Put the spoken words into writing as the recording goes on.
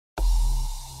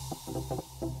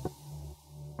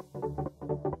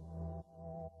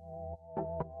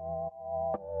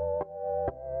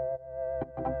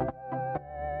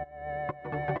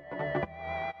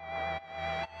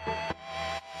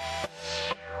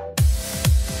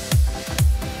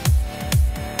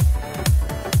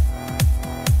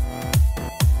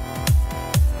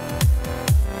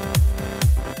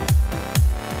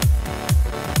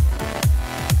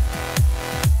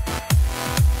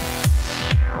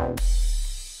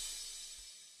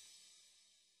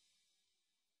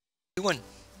Doing?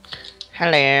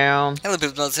 Hello. Hello,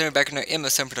 people. We're back in our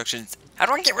M07 Productions. How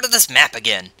do I get rid of this map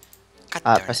again? God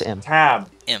darn Press it. M. Tab.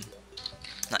 M.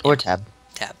 Not Or M. tab.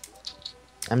 Tab.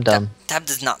 I'm dumb. Tab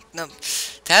does not. No.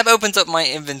 Tab opens up my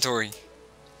inventory.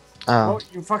 Oh. Oh,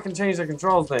 you fucking changed the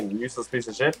controls then, you useless piece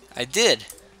of shit. I did.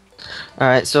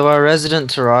 Alright, so our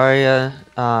resident Terraria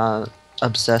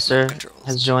obsessor Controls.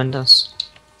 has joined us.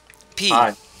 P.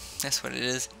 Hi. That's what it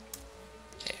is.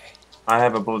 There. I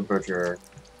have a blood butcher.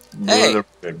 Hey!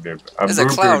 There's a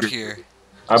cloud here.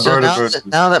 So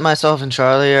now that myself and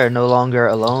Charlie are no longer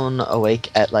alone, awake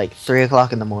at like 3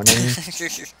 o'clock in the morning,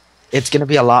 it's gonna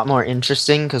be a lot more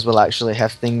interesting because we'll actually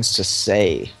have things to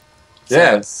say.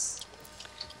 Yes.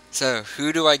 So,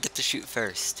 who do I get to shoot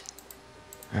first?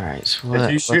 Alright, so If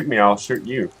you shoot me, I'll shoot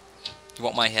you. You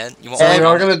want my head? You want So my you're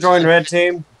helmet? gonna join red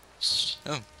team?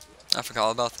 Oh, I forgot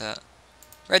all about that.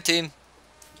 Red team.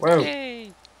 Whoa.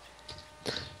 Yay.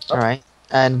 Alright,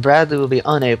 and Bradley will be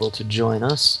unable to join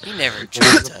us. He never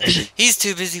joins us. He's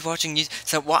too busy watching YouTube.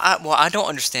 So what I don't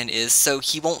understand is, so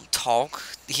he won't talk.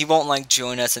 He won't like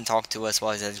join us and talk to us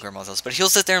while he's at his grandma's house. But he'll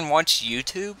sit there and watch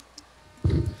YouTube.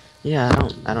 Yeah,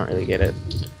 I don't really get it.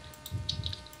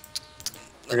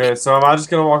 Okay, so am I just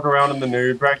gonna walk around in the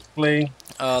nude practically?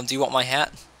 Do you want my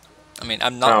hat? I mean,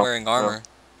 I'm not wearing armor.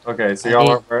 No. Okay, so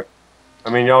y'all are. I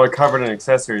mean, y'all are covered in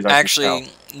accessories. Actually,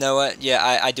 know what?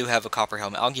 Yeah, I do have a copper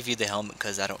helmet. I'll give you the helmet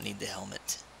because I don't need the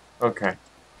helmet. Okay.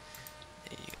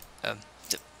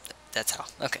 That's how.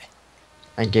 Okay.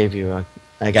 I gave you a.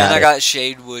 I And got I it. got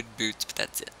shadewood boots, but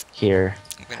that's it. Here,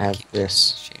 I'm gonna have keep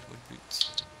this. shadewood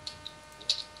boots.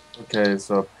 Okay,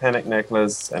 so a panic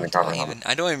necklace and a copper helmet.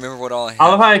 I don't even remember what all I have. I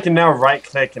love how I can now right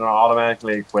click and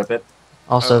automatically equip it.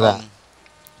 Also that.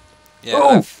 Yeah,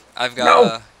 Oh, I've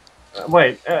got.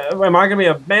 Wait, am I gonna be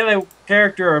a melee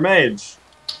character or a mage?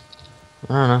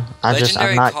 I don't know. I'm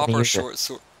Legendary not gonna copper use short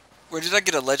sword. Where did I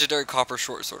get a legendary copper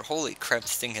short sword? Holy crap,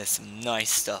 this thing has some nice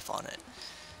stuff on it.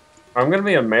 I'm gonna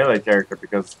be a melee character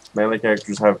because melee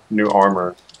characters have new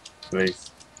armor, at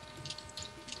least.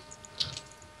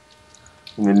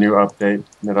 In the new update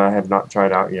that I have not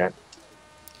tried out yet.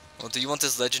 Well, do you want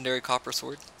this legendary copper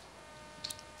sword?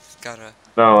 It's got a.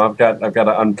 No, I've got an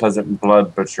unpleasant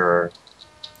blood butcher.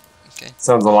 Okay.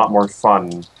 Sounds a lot more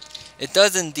fun. It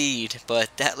does indeed, but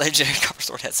that legendary copper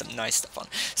sword has some nice stuff on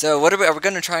it. So, what are we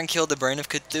gonna try and kill the brain of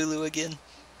Cthulhu again?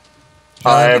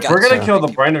 If we're gonna kill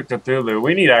the brain of Cthulhu,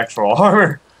 we need actual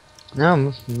armor.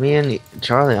 No, me and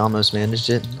Charlie almost managed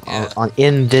it Yeah.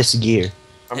 in this gear.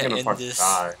 I'm Yeah, gonna in fucking this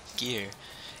die. gear.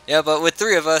 Yeah, but with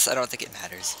 3 of us, I don't think it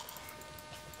matters.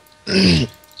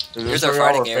 Here's our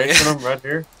fighting area. Right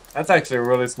here. That's actually a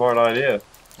really smart idea.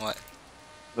 What?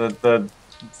 The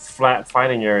flat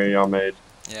fighting area y'all made.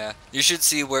 Yeah, you should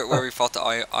see where we fought the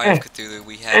Eye of Cthulhu.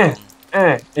 We had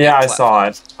Yeah, I saw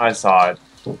it. I saw it.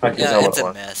 I can yeah, tell it's what it a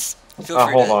was. mess. Feel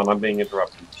free Hold to... on, I'm being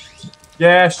interrupted.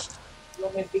 Yes. You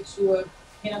want me to fix you a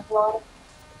pina colada?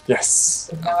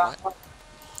 Yes. What?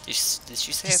 Did you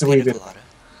say Just a a wee pina bit. colada?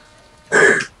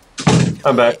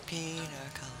 I'm back. Pina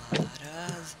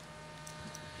coladas.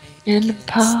 In the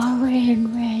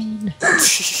pouring rain.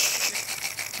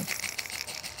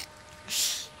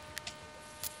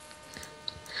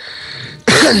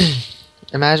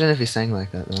 Imagine if he sang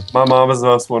like that, though. My mom is the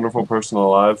most wonderful person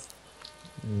alive.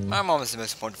 My mom is the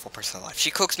most wonderful person alive.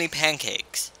 She cooks me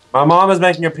pancakes. My mom is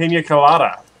making a pina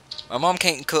colada. My mom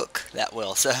can't cook that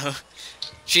well, so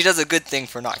she does a good thing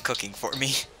for not cooking for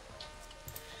me.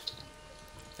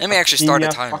 Let me actually start a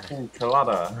Pina timer. fucking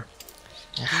colada.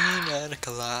 Pina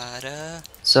colada.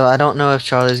 So I don't know if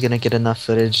Charlie's gonna get enough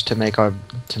footage to make a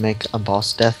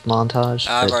boss death montage.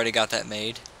 I've but- already got that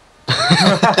made.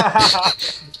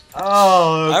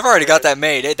 Oh. I've already got that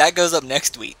made. That goes up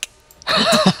next week.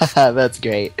 That's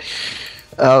great.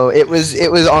 Oh, it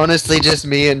was honestly just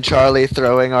me and Charlie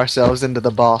throwing ourselves into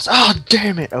the boss. Oh,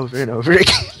 damn it! Over and over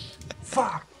again.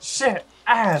 Fuck. Shit.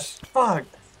 Ass. Fuck.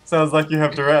 Sounds like you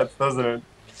have Tourette's, doesn't it?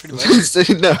 Pretty much.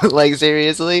 No, like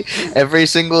seriously, every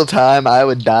single time I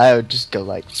would die, I would just go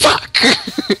like, fuck!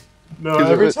 No,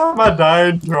 every time I die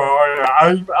in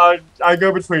Terraria, I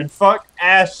go between fuck,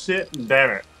 ass, shit, and damn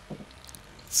it.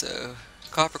 So,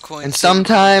 copper coin. And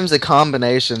sometimes a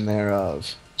combination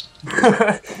thereof.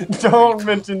 Don't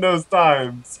mention those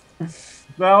times.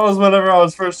 That was whenever I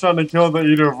was first trying to kill the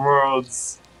Eater of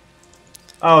Worlds.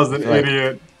 I was an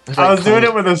idiot. I was doing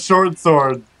it with a short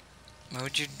sword. Why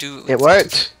would you do it? It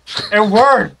worked! It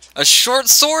worked! A short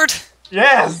sword?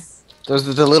 Yes! Those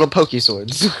are the little pokey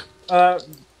swords.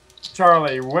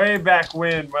 Charlie, way back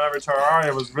whenever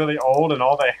Terraria was really old and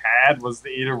all they had was the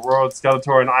Eater World,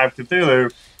 Skeletor, and Eye of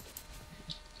Cthulhu,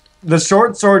 the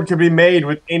short sword could be made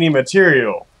with any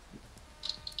material.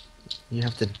 You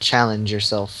have to challenge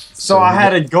yourself. So I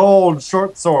had a gold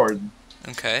short sword.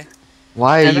 Okay.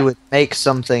 Why you would make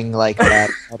something like that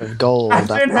out of gold? I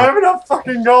didn't have enough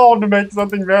fucking gold to make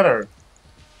something better.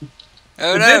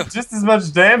 Oh It no! did just as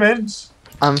much damage.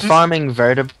 I'm farming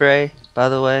vertebrae, by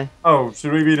the way. Oh,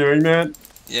 should we be doing that?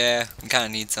 Yeah, we kind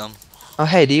of need some. Oh,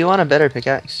 hey, do you want a better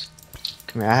pickaxe?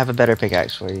 Come here, I have a better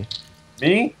pickaxe for you.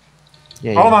 Me?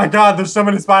 Yeah, Oh yeah. my god, there's so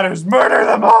many spiders. Murder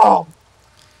them all!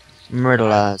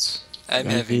 Myrtleize. I'm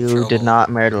And having you trouble. did not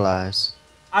myrtleize.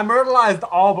 I myrtleized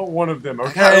all but one of them, I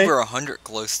got okay? over 100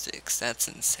 glow sticks. That's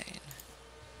insane.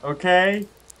 Okay?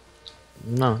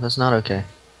 No, that's not okay.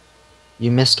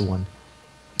 You missed one.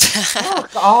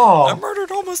 Fuck I off!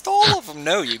 murdered almost all of them.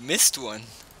 No, you missed one.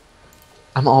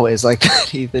 I'm always like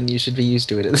that, Ethan. You should be used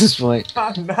to it at this point.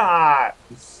 I'm not!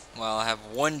 Well, I have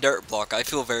one dirt block. I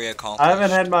feel very accomplished. I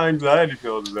haven't had my anxiety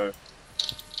pills today.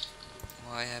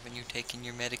 Why haven't you taken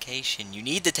your medication? You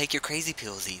need to take your crazy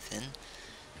pills, Ethan.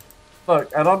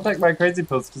 Look, I don't take my crazy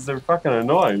pills because they're fucking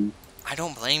annoying. I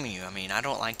don't blame you. I mean, I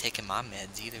don't like taking my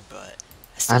meds either, but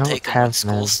I I still don't take them when have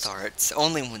school meds. starts.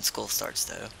 Only when school starts,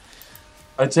 though.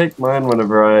 I take mine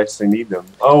whenever I actually need them.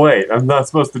 Oh wait, I'm not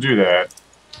supposed to do that.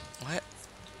 What?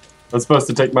 I'm supposed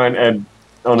to take mine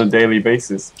on a daily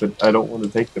basis, but I don't want to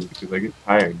take them because I get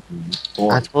tired and I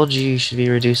bored. told you you should be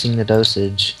reducing the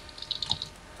dosage.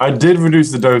 I did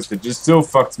reduce the dosage, it still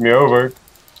fucks me over.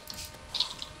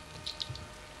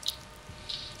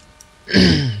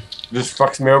 Just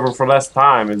fucks me over for less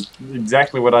time is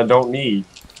exactly what I don't need.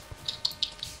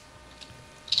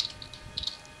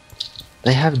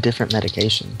 They have different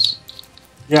medications.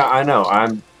 Yeah, I know.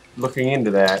 I'm looking into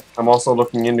that. I'm also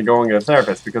looking into going to a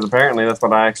therapist because apparently that's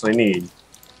what I actually need.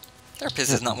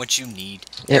 Therapist is not what you need.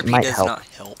 It Therapy might does help. not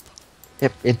help.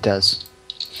 It does.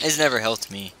 It's never helped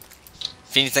me.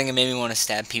 If anything, it made me want to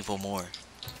stab people more.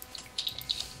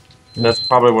 That's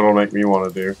probably what'll make me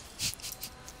want to do.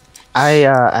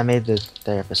 I made the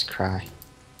therapist cry.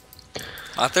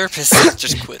 My therapist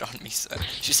just quit on me, so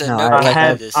she said, No, no, I don't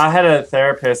like do this. I had a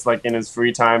therapist like in his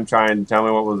free time trying to tell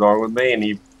me what was wrong with me, and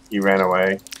he ran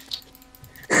away.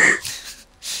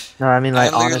 No, I mean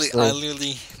like I honestly.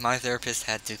 literally, my therapist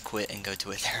had to quit and go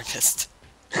to a therapist.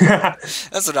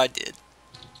 That's what I did.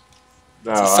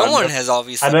 No, So someone has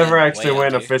obviously. I never been actually way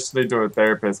went out here. officially to a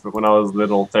therapist, but when I was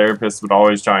little, therapists would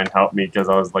always try and help me because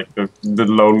I was like the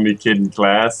lonely kid in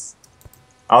class.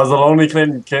 I was the lonely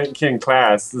kid in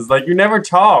class. It's like, you never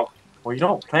talk. Well, you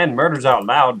don't plan murders out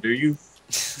loud, do you?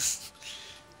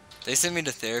 They sent me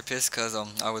to therapist because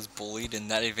I was bullied, and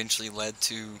that eventually led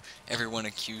to everyone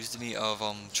accused me of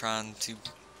trying to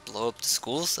blow up the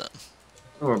school. So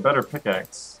Oh, a better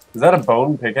pickaxe. Is that a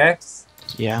bone pickaxe?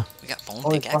 Yeah. we got bone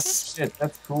Holy fucking pickaxes. shit,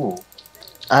 that's cool.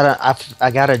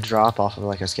 I got a drop off of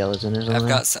like a skeleton or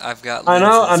something. I've got. I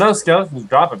lenses. know skeletons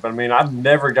drop it, but I mean, I've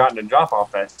never gotten a drop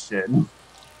off that shit.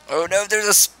 Oh no,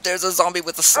 there's a zombie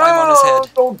with a slime on his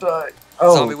head. Don't die.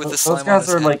 Oh, Zombie with the slime those on guys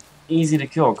his are head. like easy to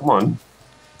kill. Come on.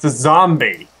 It's a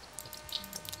zombie.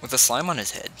 With a slime on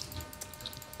his head.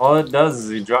 All it does is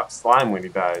he drops slime when he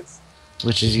dies.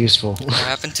 Which is useful. What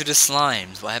happened to the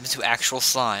slimes? What happened to actual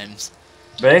slimes?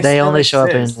 They only show up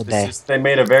in exist. the It's day. just they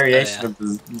made a variation Oh, yeah.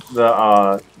 of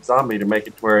the zombie to make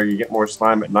it to where you get more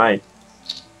slime at night.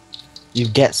 You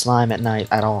get slime at night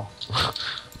at all.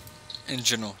 In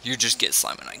general, you just get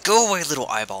slime at night. Go away, little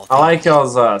eyeball. I like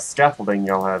y'all's scaffolding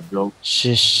y'all have built.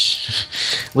 Shush.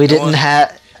 We Go didn't on.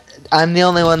 have. I'm the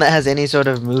only one that has any sort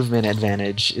of movement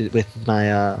advantage with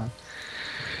my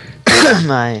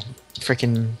my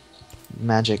freaking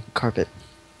magic carpet.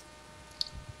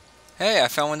 Hey, I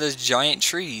found one of those giant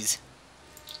trees.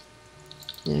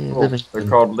 Yeah, Oh, living. they're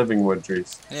called living wood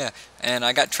trees. Yeah, and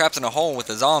I got trapped in a hole with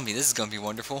a zombie. This is gonna be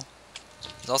wonderful.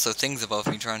 There's also things above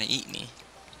me trying to eat me.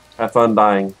 Have fun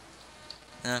dying.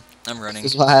 I'm running.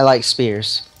 This is why I like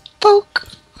spears. Poke.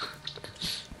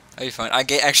 Are you fine? I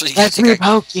actually. Let me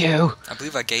poke you. I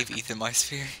believe I gave Ethan my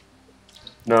sphere.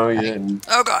 No, you didn't.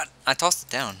 Oh god, I tossed it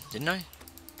down, didn't I?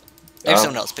 Maybe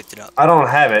someone else picked it up. I don't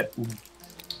have it.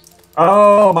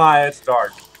 Oh my, it's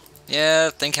dark. Yeah,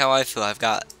 think how I feel. I've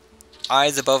got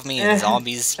eyes above me and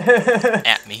zombies I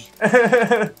at me.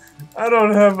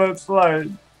 don't have much light.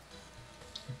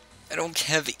 I don't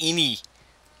have any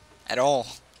at all.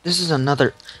 This is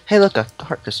another. Hey, look, a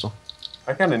heart pistol.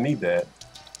 I kind of need that.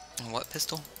 What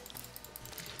pistol?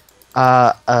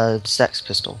 A sex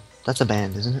pistol. That's a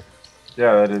band, isn't it?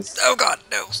 Yeah, that is. Oh god,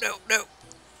 no.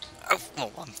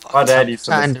 Oh, I'm fucked. My dad used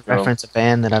to Trying listen to to 'em. reference a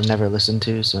band that I've never listened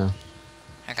to, so.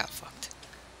 I got fucked.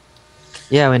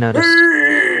 Yeah, we noticed.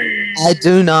 I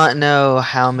do not know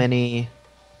how many.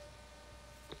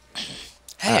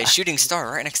 Hey, a shooting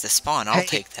star right next to spawn. I'll Hey.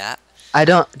 take that. I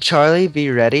don't. Charlie, be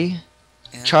ready.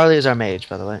 Yeah. Charlie is our mage,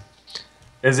 by the way.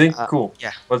 Is he? Cool.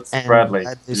 Yeah. What's And Bradley?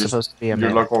 Bradley's Just supposed to be a your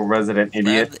melee. local resident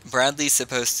idiot. Bradley's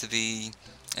supposed to be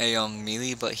a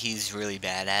melee, but he's really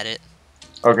bad at it.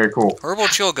 Okay, cool. Horrible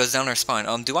chill goes down our spine.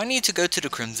 Do I need to go to the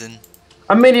Crimson?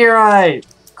 A meteorite!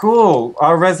 Cool.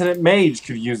 Our resident mage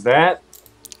could use that.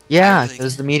 Yeah, really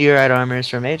because the meteorite armor is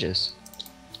for mages.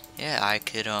 Yeah, I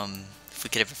could, if we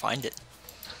could ever find it.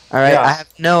 Alright, Yeah. I have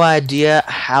no idea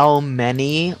how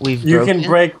many we've You broken.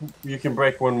 can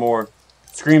break one more.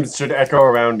 Screams should echo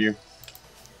around you.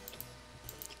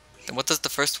 Then what does the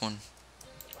first one?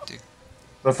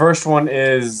 The first one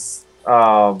is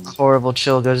Horrible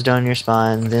chill goes down your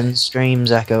spine, then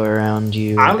streams echo around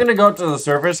you. I'm gonna go up to the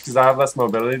surface because I have less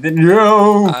mobility than you.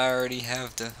 I'm already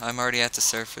at the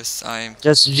surface.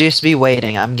 Just be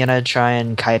waiting. I'm gonna try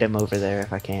and kite him over there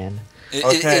if I can.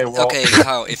 Okay, well, okay,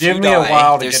 Kyle, if give you me a die,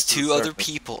 while to there's get to the 2 other surface.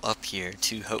 people up here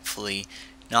to hopefully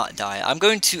not die. I'm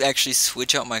going to actually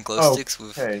switch out my glow sticks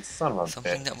with Okay, son of a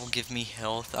something bitch. that will give me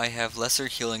health. I have lesser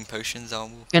healing potions. You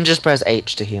can just press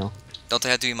H to heal. Don't they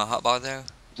have to be my hotbar though?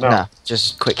 No,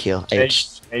 Just quick heal.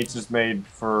 H. H is made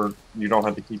for you don't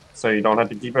have to keep. So you don't have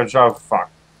to keep it. Oh fuck!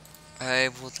 I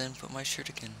will then put my shirt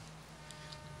again.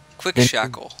 Quick Then-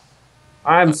 shackle.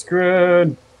 I'm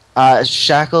screwed.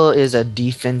 Shackle is a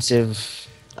defensive.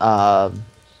 I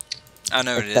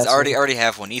know it is. That's I already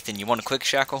have one. Ethan, you want a quick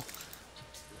shackle?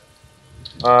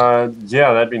 Yeah,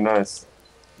 that'd be nice.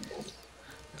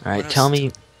 Alright, What tell else?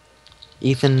 me.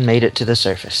 Ethan made it to the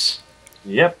surface.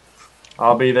 Yep,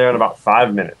 I'll be there in about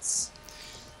 5 minutes.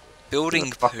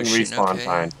 Building Fucking potion. respawn Okay.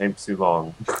 time takes too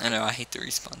long. I know. I hate the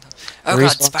respawn time. The Oh god,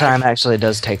 respawn spider. time actually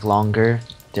does take longer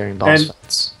during boss And-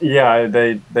 fights. Yeah,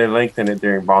 they lengthen it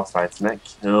during boss fights, and that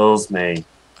kills me.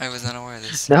 I was not aware of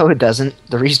this. No, it doesn't.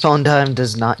 The respawn time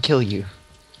does not kill you.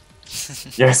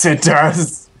 Yes, it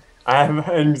does. I have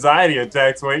anxiety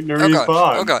attacks waiting to Oh god!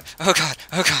 respawn. Oh god! Oh god!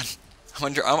 Oh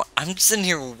god! I'm sitting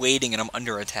here waiting and I'm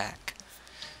under attack.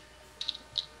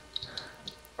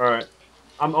 All right,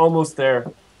 I'm almost there.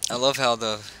 I love how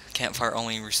the campfire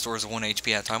only restores 1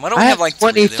 HP at a time. I don't I have have like 3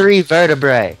 of them. 23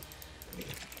 vertebrae.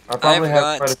 I probably I've have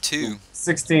got quite a 2.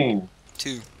 16.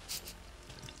 2.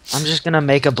 I'm just gonna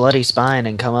make a bloody spine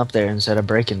and come up there instead of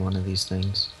breaking one of these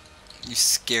things. You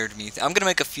scared me. I'm gonna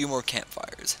make a few more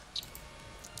campfires.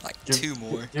 Like 2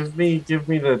 more. Give me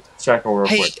the shackle real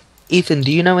Hey, quick. Ethan,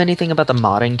 do you know anything about the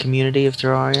modding community of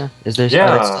Terraria? Are they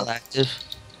Yeah. still active?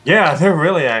 Yeah, they're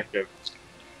really active.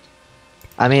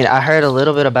 I mean, I heard a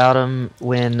little bit about them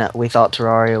when we thought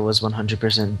Terraria was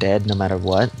 100% dead no matter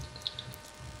what.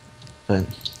 But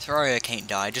Terraria can't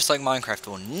die, just like Minecraft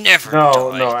will never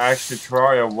No, die. no, actually,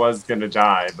 Terraria was gonna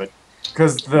die, but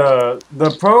because the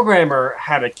programmer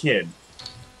had a kid,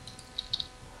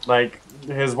 like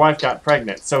his wife got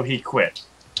pregnant, so he quit.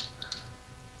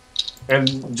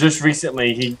 And just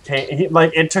recently,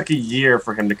 like it took a year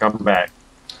for him to come back.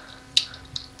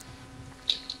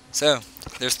 So,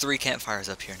 there's 3 campfires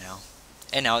up here now.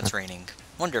 And now it's raining.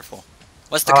 Wonderful.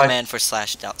 What's the I- command for stop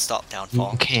you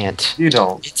downfall? can't. You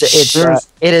don't. It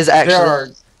is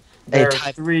There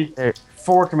actually are type-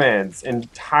 4 commands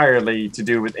entirely to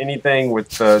do with anything with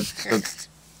the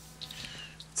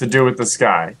to do with the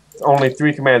sky. Only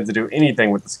 3 commands to do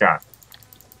anything with the sky,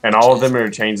 and all of them are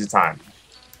to change the time.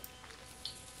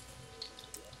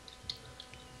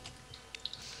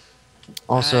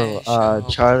 Also, I shall-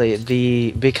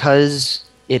 Charlie, because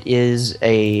it is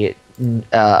it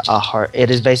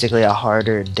is basically a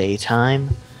harder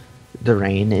daytime. The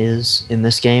rain is in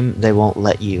this game. They won't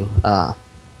let you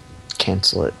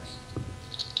cancel it.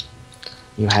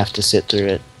 You have to sit through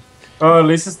it. Oh, at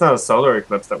least it's not a solar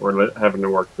eclipse that we're having to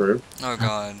work through. Oh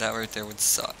god, that right there would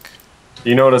suck. Do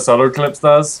you know what a solar eclipse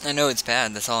does? I know it's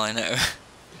bad, that's all I know.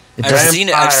 It I've doesn't- seen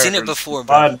it Vampires, before, but...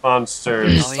 blood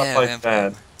monsters, Oh stuff yeah, like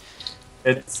vampire.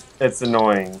 that. It's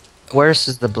annoying. Worse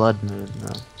is the blood moon,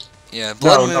 though. Yeah,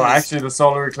 blood moon No, is... actually, the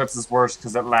solar eclipse is worse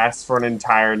because it lasts for an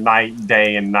entire night,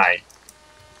 day, and night.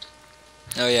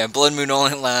 Oh yeah, blood moon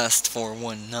only lasts for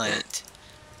 1 night.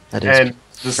 That is. And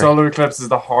the solar eclipse is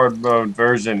the hard mode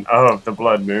version of the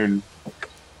blood moon.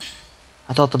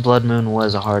 I thought the blood moon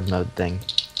was a hard mode thing.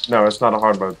 No, it's not a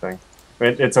hard mode thing.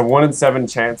 It's a 1 in 7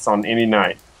 chance on any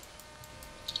night.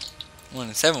 1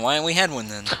 in 7, why haven't we had one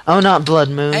then? Oh, not blood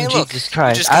moon. Hey, look, Jesus we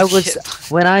Christ! just I got was hit.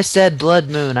 when I said blood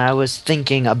moon, I was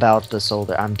thinking about the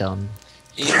solar. I'm done.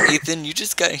 Ethan, you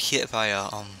just got hit by a,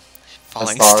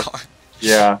 falling star. star.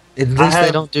 Yeah. At I least they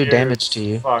have don't do fears. damage to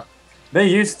you. Fuck. They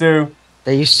used to.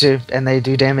 They used to, and they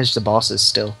do damage to bosses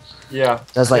still. Yeah.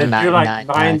 Does like They do 999.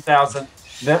 9,000.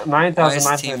 Why is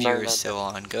Team 9,999. Viewer still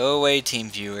on? Go away, Team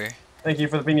Viewer. Thank you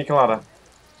for the pina colada.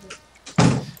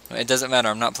 It doesn't matter.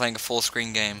 I'm not playing a full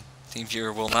screen game.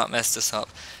 TeamViewer will not mess this up.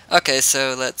 Okay,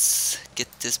 so let's get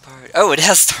this part. Oh, it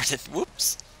has started.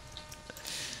 Whoops.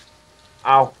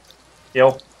 Ow.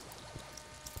 Heal.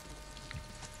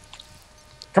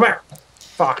 Come here.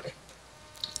 Fuck.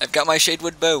 I've got my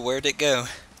Shadewood bow. Where'd it go?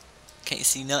 Can't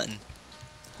see nothing.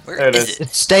 Where There it is is. it?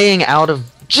 It's staying out of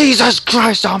Jesus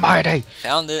Christ Almighty.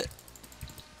 Found it.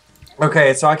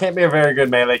 Okay, so I can't be a very good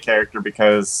melee character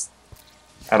because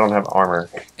I don't have armor.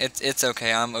 It's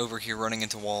okay. I'm over here running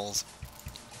into walls.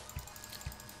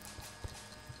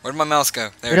 Where'd my mouse go?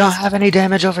 There We it don't is. have any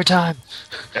damage over time.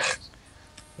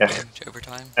 Yeah. Damage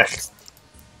overtime.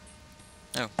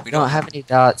 No, we We don't have any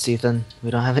dots, Ethan.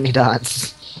 We don't have any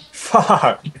dots.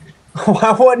 Fuck.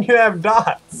 Why wouldn't you have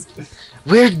dots?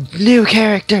 We're new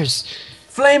characters.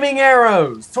 Flaming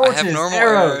arrows, torches, I have normal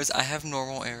arrows. I have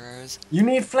normal arrows. You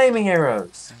need flaming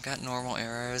arrows. I've got normal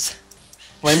arrows.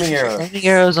 Flaming arrows. Flaming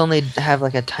arrows only have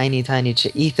like a tiny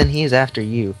Ethan, he is after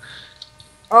you.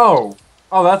 Oh,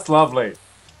 that's lovely.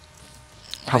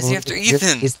 Why is he after Probably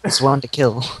Ethan? He's this one to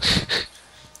kill.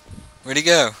 Where'd he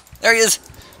go? There he is!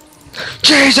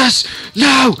 Jesus!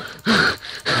 No!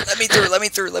 Let me through, let me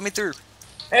through, let me through.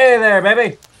 Hey there,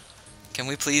 baby. Can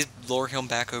we please lure him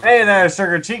back over Hey here? there,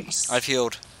 sugar cheeks. I've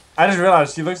healed. I just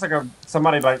realized she looks like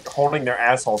somebody like holding their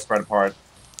asshole spread apart.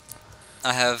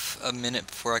 I have a minute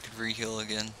before I could re-heal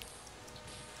again.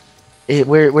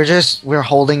 We're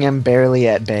holding him barely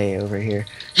at bay over here.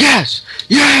 Yes!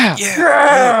 Yeah!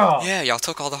 Yeah! Yeah, y'all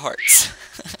took all the hearts.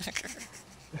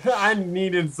 I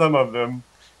needed some of them.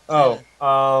 Oh,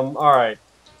 alright.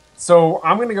 So,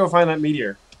 I'm gonna go find that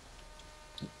meteor.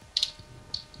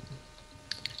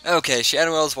 Okay,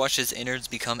 Shadow Elves watch his innards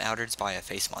become outards by a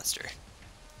face monster.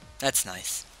 That's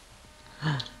nice.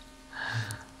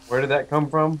 Where did that come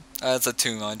from? That's a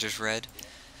tomb I just read.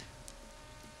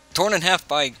 Torn in half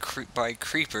by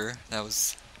Creeper. That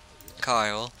was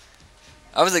Kyle.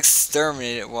 I was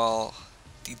exterminated while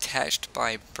detached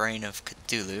by Brain of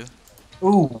Cthulhu.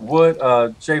 Ooh, wood,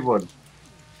 Shadewood.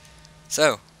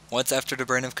 So, what's after the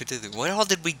Brain of Cthulhu? What all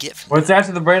did we get from What's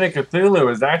after the Brain of Cthulhu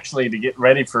is actually to get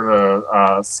ready for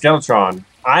the Skeletron.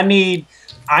 I need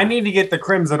to get the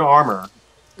Crimson Armor.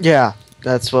 Yeah,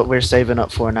 that's what we're saving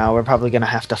up for now. We're probably gonna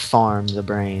have to farm the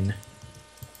brain.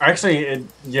 Actually,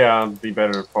 it'd be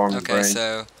better to farm the Okay, brain.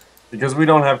 so Because we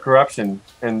don't have corruption,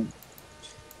 and...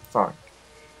 Fuck.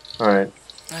 Alright.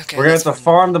 okay, We're gonna have let's to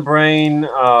farm the brain.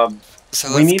 So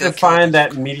We let's need go to kill find the-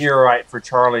 that meteorite for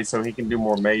Charlie so he can do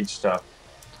more mage stuff.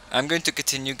 I'm going to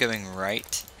continue going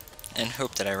right, and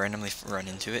hope that I randomly run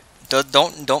into it.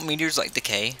 Don't meteors like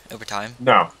decay over time?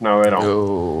 No, they don't.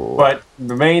 No. But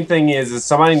the main thing is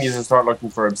somebody needs to start looking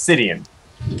for obsidian.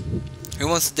 Who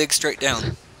wants to dig straight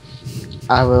down?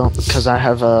 I will, because I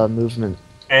have a movement.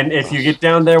 And if you get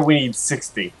down there, we need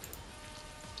 60.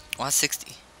 Why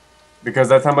 60? Because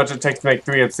that's how much it takes to make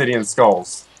 3 obsidian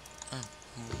skulls.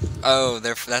 Oh,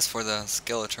 that's for the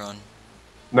Skeletron.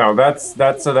 No, that's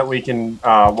so that we can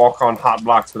walk on hot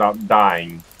blocks without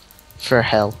dying. For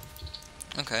hell.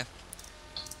 Okay.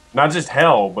 Not just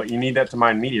hell, but you need that to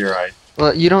mine meteorite.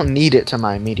 Well, you don't need it to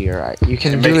mine meteorite. You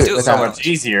can It do makes it it so without. much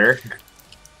easier.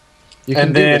 You can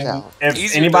And do it then, without. if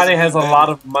Easier anybody doesn't has a mean lot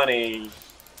better. of money...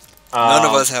 None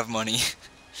of us have money.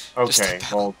 Okay,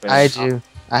 about. well, then, I do.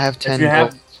 I have 10 If you have,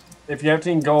 gold. if you have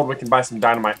 10 gold, we can buy some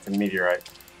dynamite from meteorite.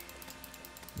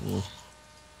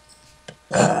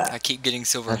 I keep getting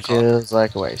silver That and copper. feels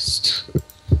like a waste.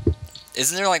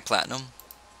 Isn't there like platinum?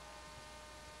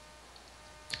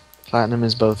 Platinum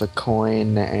is both a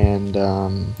coin and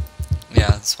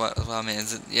Yeah, that's what I mean.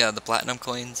 Is it? Yeah, the platinum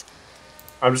coins.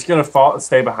 I'm just gonna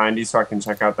stay behind you so I can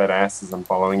check out that ass as I'm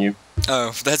following you.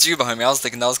 Oh, that's you behind me. I was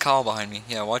thinking that was Kyle behind me.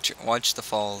 Yeah, watch the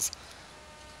falls.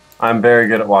 I'm very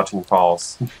good at watching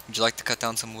falls, Would you like to cut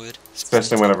down some wood?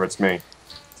 especially whenever it's me.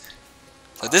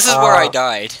 So this is where I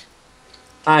died.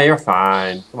 Ah, you're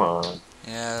fine. Come on.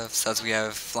 Yeah, since we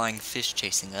have flying fish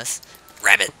chasing us.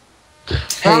 Rabbit.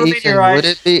 Found hey a Ethan, meteorite. would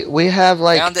it be? We have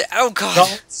like Found it. Oh god.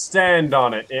 Don't stand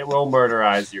on it. It will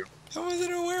murderize you. I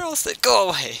wasn't aware else that. Go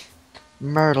away.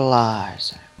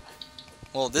 myrtleizer.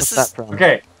 Well, this What's is. that from?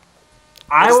 Okay.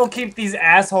 I is will keep these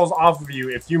assholes off of you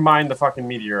if you mine the fucking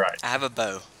meteorite. I have a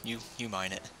bow. You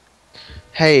mine it.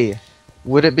 Hey,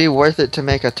 would it be worth it to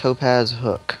make a topaz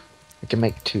hook? I can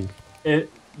make 2.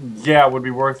 Yeah, it would be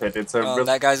worth it. It's a Oh, real,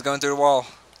 that guy's going through the wall.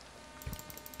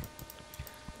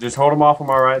 just hold them off on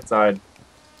my right side.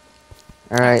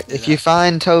 Alright, do if you that.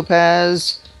 find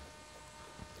topaz,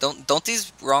 Don't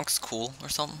these rocks cool or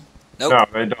something? Nope. No,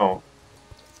 they don't.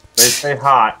 They stay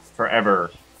hot forever.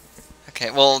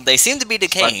 Okay. Well, they seem to be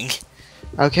decaying.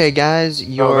 okay guys,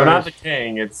 No, they're your not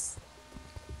decaying. It's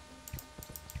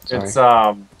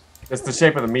It's the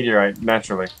shape of the meteorite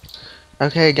naturally.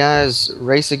 Okay, guys,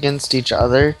 race against each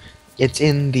other. It's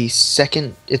in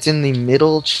the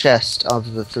middle chest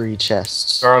of the 3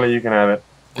 chests. Charlie, you can have it.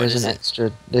 There's an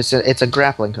extra. It's a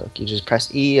grappling hook. You just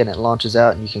press E and it launches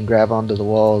out, and you can grab onto the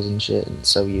walls and shit. And it's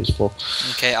so useful.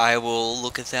 Okay, I will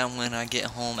look at that when I get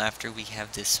home after we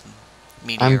have this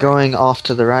meteorite. I'm going off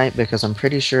to the right because I'm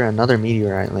pretty sure another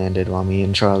meteorite landed while me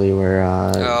and Charlie were.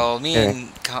 Me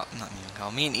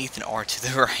and Ethan are to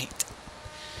the right.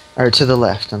 Or to the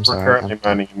left. I'm We're sorry. currently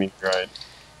mining a meteorite.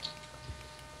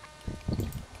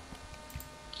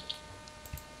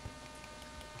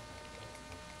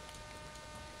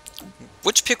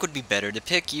 Which pick would be better, the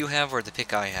pick you have or the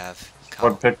pick I have?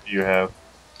 What pick do you have?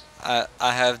 I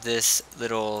have this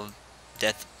little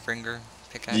Deathbringer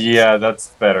pickaxe. Yeah, that's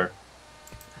better.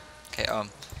 Okay,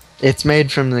 It's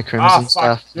made from the crimson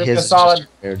stuff. Give me a His is solid. just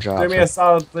a rare drop. Give me a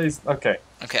solid, please. Okay.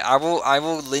 Okay, I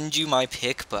will lend you my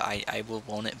pick, but I will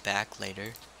want it back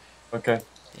later. Okay.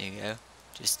 There you go.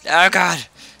 Just oh god.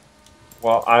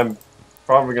 Well, I'm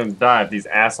probably gonna die if these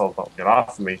assholes don't get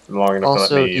off of me for long enough.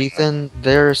 Also, to let me, Ethan,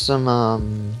 there are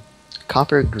some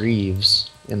copper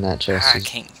greaves in that chest. I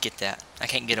can't get that. I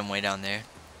can't get them way down there.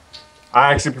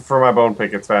 I actually prefer my bone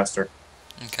pick. It's faster.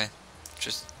 Okay,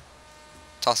 just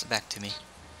toss it back to me.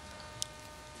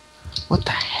 What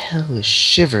the hell is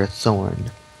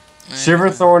Shiverthorn?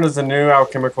 Shiverthorn is a new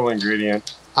alchemical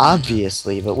ingredient.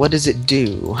 Obviously, but what does it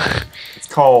do? It's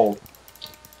cold.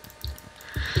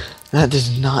 That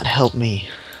does not help me.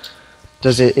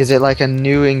 Is it like a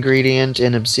new ingredient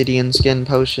in obsidian skin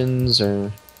potions,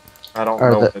 or I don't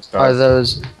know what it does. are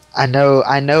those? I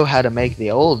know how to make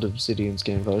the old obsidian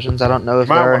skin potions. I don't know if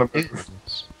Might there are wanna- new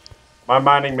ones. My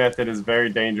mining method is very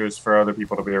dangerous for other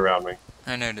people to be around me.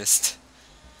 I noticed.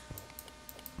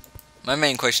 My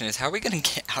main question is, how are we gonna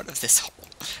get out of this hole?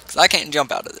 Because I can't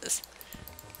jump out of this.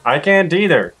 I can't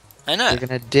either. I know. You're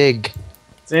gonna dig.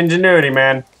 It's ingenuity,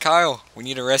 man. Kyle, we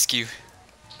need a rescue.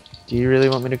 Do you really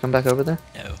want me to come back over there?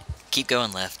 No. Keep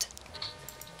going left.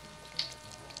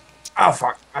 Oh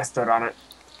fuck! I stood on it.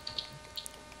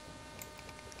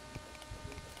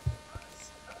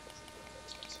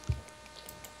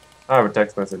 I have a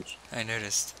text message. I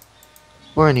noticed.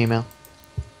 Or an email?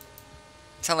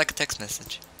 Sound like a text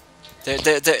message. There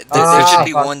should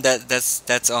be fuck. one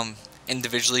that's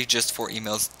individually just for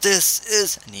emails. This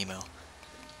is an email.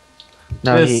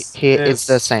 No, This it's is-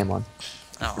 the same one.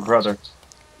 Oh, Your brother.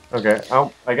 Okay,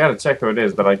 I gotta check who it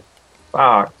is, but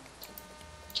fuck.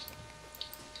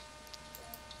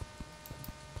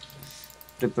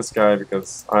 Get this guy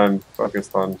because I'm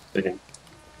focused on digging.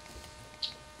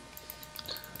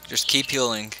 just keep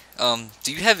healing.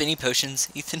 Do you have any potions,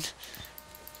 Ethan?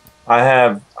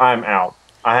 I'm out.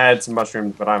 I had some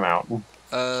mushrooms, but I'm out.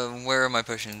 Where are my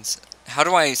potions? How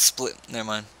do I split? Never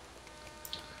mind.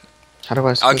 How do I?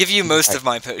 I'll split give you these? most of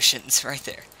my potions right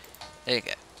there. There you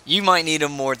go. You might need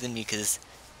them more than me because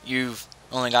you've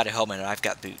only got a helmet and I've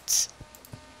got boots.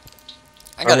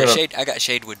 I got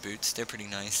shadewood boots. They're pretty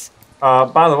nice.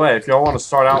 By the way, if y'all want to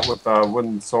start out with a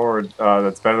wooden sword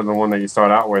that's better than the one that you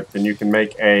start out with, then you can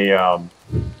make a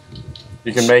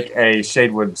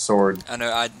shadewood sword. I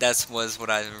know. That was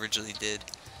what I originally did.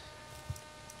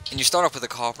 And you start off with a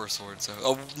copper sword, so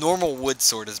a normal wood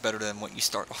sword is better than what you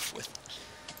start off with.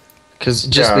 Because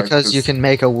Yeah, because you 'cause- can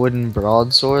make a wooden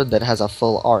broadsword that has a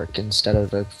full arc instead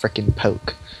of a frickin'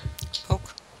 poke.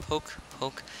 Poke, poke,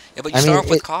 poke. Yeah, but you I start mean, off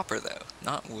with it- copper though,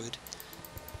 not wood.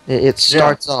 It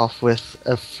starts off with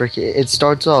a It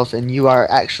starts off, and you are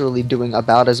actually doing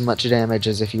about as much damage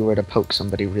as if you were to poke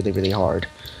somebody really, really hard.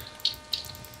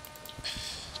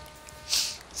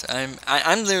 So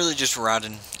I'm literally just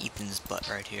routing Ethan's butt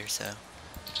right here. So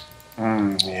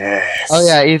Yes. Oh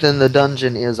yeah, Ethan, the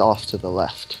dungeon is off to the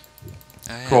left.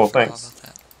 oh, yeah, Cool, I forgot thanks. about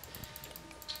that.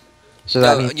 So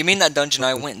that No, means you mean that dungeon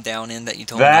I went down in that you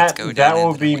told me not to go down that in?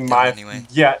 will and I be went down my anyway.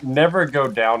 yeah. Never go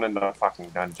down in the fucking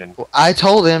dungeon. I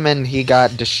told him, and he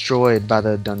got destroyed by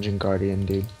the dungeon guardian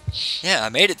dude. Yeah, I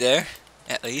made it there,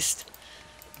 at least.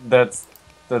 That's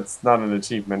not an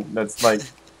achievement. That's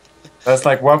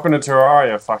like welcome to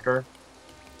Terraria, fucker.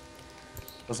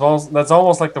 That's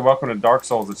almost like the welcome to Dark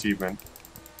Souls achievement.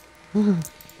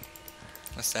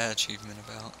 What's that achievement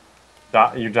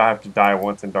about? You have to die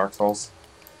once in Dark Souls.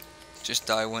 Just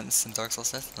die once in Dark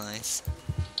Souls. That's nice.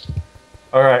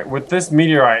 All right, with this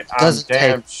meteorite, I'm Doesn't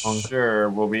damn take long. sure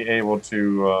we'll be able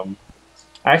to.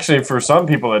 Actually, for some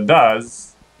people, it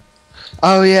does.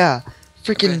 Oh yeah,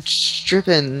 freaking Okay.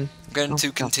 stripping. I'm going Oh, to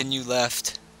God. continue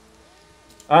left.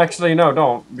 Actually, no,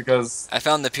 don't, because I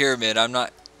found the pyramid. I'm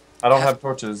not. I don't have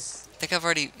torches. I think I've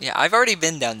already. Yeah, I've already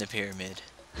been down the pyramid.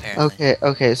 Apparently.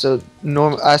 Okay. So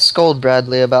I scold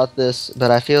Bradley about this,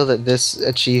 but I feel that this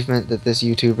achievement that this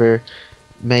YouTuber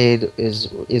made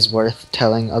is worth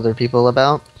telling other people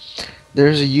about.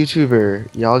 There's a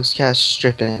YouTuber, Yogscast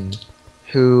Strippin,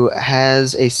 who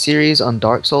has a series on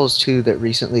Dark Souls 2 that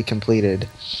recently completed,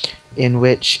 in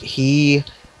which he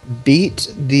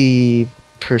beat the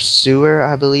Pursuer,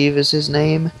 I believe is his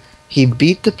name. He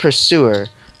beat the Pursuer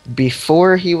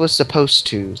before he was supposed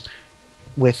to,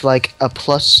 with like a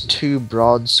 +2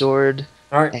 broadsword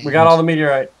Alright, we got all the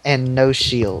meteorite. and no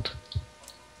shield,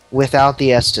 without the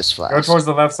Estus Go flask. towards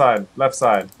the left side. Left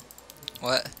side.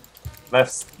 What?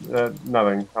 Left.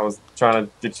 Nothing. I was trying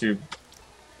to get you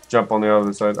jump on the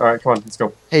other side. Alright, come on, let's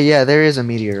go. Hey, yeah, there is a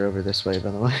meteor over this way,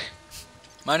 by the way.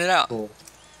 Mine it out. Cool.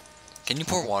 Can you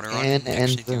pour water on And- it and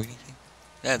actually and do the- anything?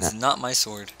 That's not my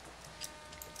sword.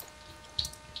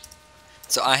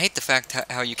 So I hate the fact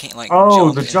how you can't like. Oh,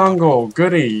 jump the in. jungle.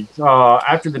 Goody.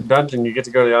 After the dungeon, you get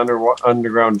to go to the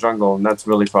underground jungle, and that's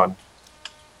really fun.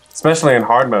 Especially in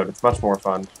hard mode, it's much more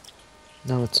fun.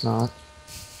 No, it's not.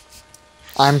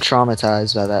 I'm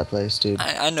traumatized by that place, dude.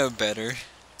 I know better.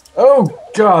 Oh,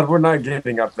 God, we're not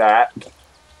getting up that.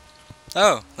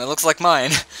 Oh, that looks like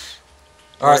mine.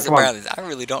 Or Alright, is it come on. Bradley's? I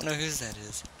really don't know whose that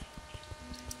is.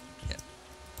 Yeah.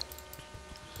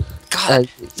 God,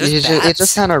 there's It bats.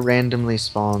 just kind of randomly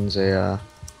spawns a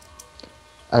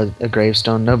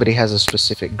gravestone. Nobody has a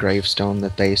specific gravestone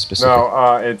that they specifically.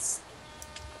 No, it's...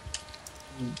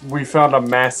 We found a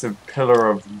massive pillar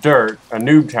of dirt, a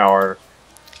noob tower.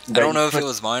 I don't know if it couldn't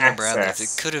was mine or Bradley's.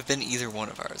 access. It could have been either one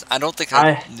of ours. I don't think I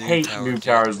I've hate noob yet.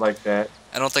 towers like that.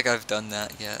 I don't think I've done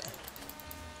that yet.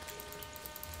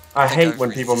 I think hate I've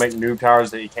when people make resisted. noob towers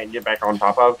that you can't get back on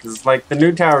top of, because like the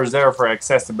noob tower is there for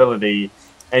accessibility,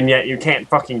 and yet you can't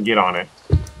fucking get on it.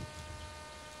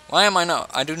 Why am I not?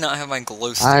 I do not have my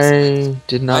glow sticks. I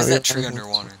did not. Why is that realize tree that's-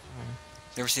 underwater?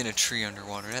 Never seen a tree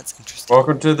underwater. That's interesting.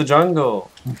 Welcome to the jungle.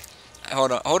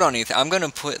 Hold on, Ethan. I'm gonna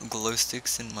put glow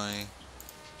sticks in my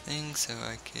thing so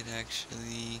I could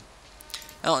actually.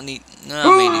 I don't need.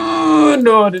 No, I may need more.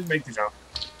 No, I didn't make the jump.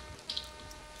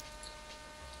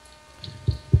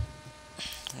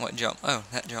 What jump? Oh,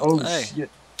 that jump. Oh Hey. shit,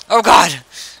 Oh God!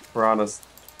 piranhas.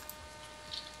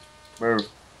 Move.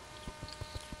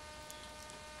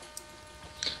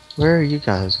 Where are you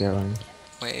guys going?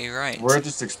 Wait, right. We're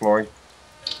just exploring.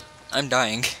 I'm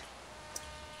dying.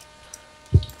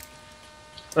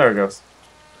 There it goes.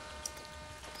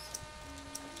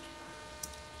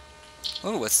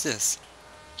 Oh, what's this?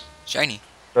 Shiny.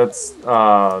 That's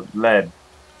lead.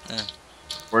 Yeah.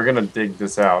 We're gonna dig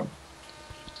this out.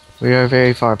 We are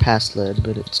very far past lead,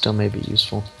 but it still may be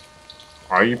useful.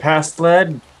 Are you past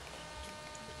lead?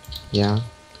 Yeah,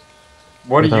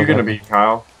 What are Without you gonna weapon. be,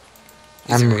 Kyle?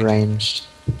 He's I'm a ranger. ranged.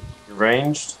 You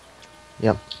ranged? I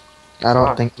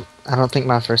Ah. don't think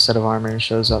my first set of armor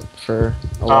shows up for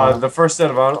a while. The first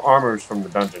set of armor is from the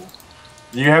dungeon.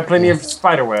 You have plenty of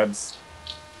spider webs.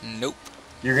 Nope.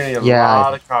 You're gonna need a Yeah,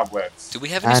 lot of cobwebs. Do we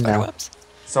have any I spider know. webs?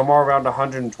 Somewhere around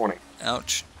 120.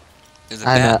 Ouch. There's a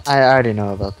I know. bat. I already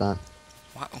know about that.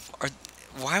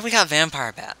 Why we got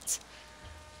vampire bats?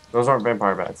 Those aren't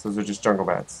vampire bats. Those are just jungle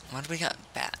bats. Why do we got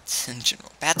bats in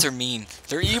general? Bats are mean.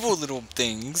 They're evil little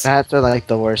things. Bats are like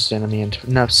the worst enemy in.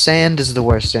 No, sand is the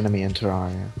worst enemy in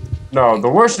Terraria. No, the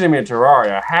worst enemy in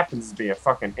Terraria happens to be a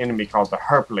fucking enemy called the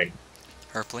Herpling.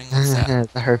 Herpling? What's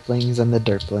that? The herplings and the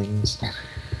derplings. I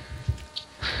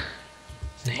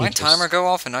Did my hate timer this. go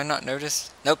off and I not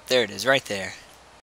notice? Nope, there it is, right there.